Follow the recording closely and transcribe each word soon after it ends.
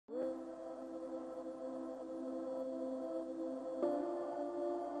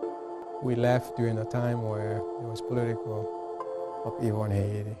We left during a time where there was political upheaval in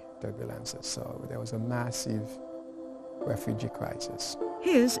Haiti, turbulences, so there was a massive refugee crisis.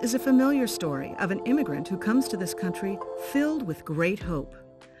 His is a familiar story of an immigrant who comes to this country filled with great hope.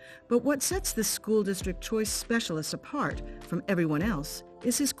 But what sets this school district choice specialist apart from everyone else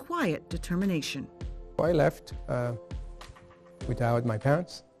is his quiet determination. I left without my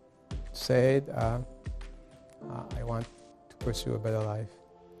parents, said I want to pursue a better life.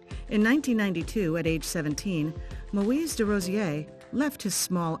 In 1992, at age 17, Moise Derosier left his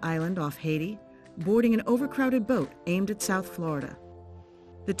small island off Haiti, boarding an overcrowded boat aimed at South Florida.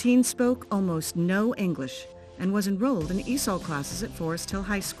 The teen spoke almost no English and was enrolled in ESOL classes at Forest Hill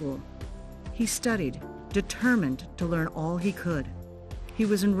High School. He studied, determined to learn all he could. He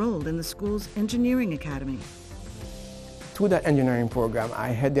was enrolled in the school's engineering academy. Through that engineering program, I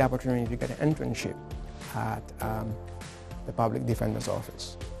had the opportunity to get an internship at the Public Defender's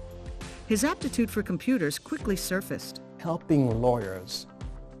Office. His aptitude for computers quickly surfaced. Helping lawyers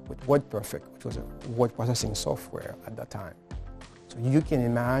with WordPerfect, which was a word processing software at that time. So you can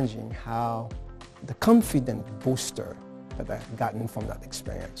imagine how the confidence booster that I've gotten from that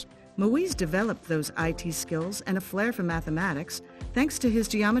experience. Moise developed those IT skills and a flair for mathematics thanks to his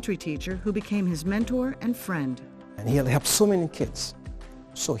geometry teacher who became his mentor and friend. And he had helped so many kids.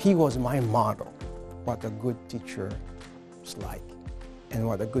 So he was my model, what a good teacher is like and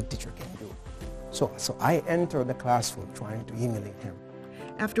what a good teacher can do. So I entered the classroom trying to emulate him.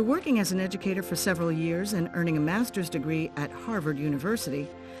 After working as an educator for several years and earning a master's degree at Harvard University,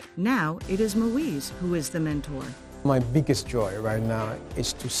 now it is Moise who is the mentor. My biggest joy right now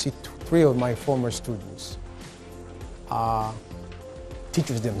is to see three of my former students are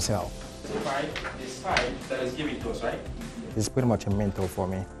teachers themselves. This five that is given to us, right? He's pretty much a mentor for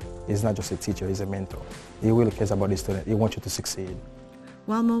me. He's not just a teacher, he's a mentor. He really cares about his student. He wants you to succeed.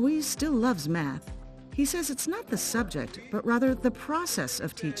 While Moise still loves math, he says it's not the subject, but rather the process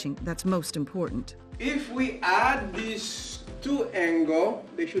of teaching that's most important. If we add these two angles,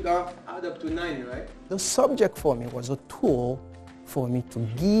 they should add up to 90, right? The subject for me was a tool for me to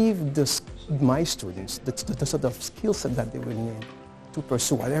give my students the sort of skill set that they will need to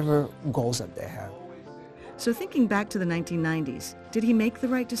pursue whatever goals that they have. So thinking back to the 1990s, did he make the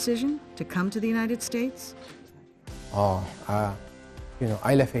right decision to come to the United States?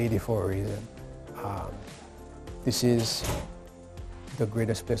 I left Haiti for a reason. This is the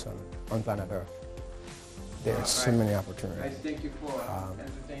greatest place on planet Earth. There are so many opportunities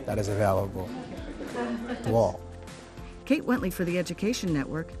that is available to all. Kate Wentley for the Education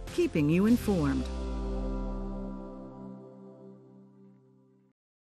Network, keeping you informed.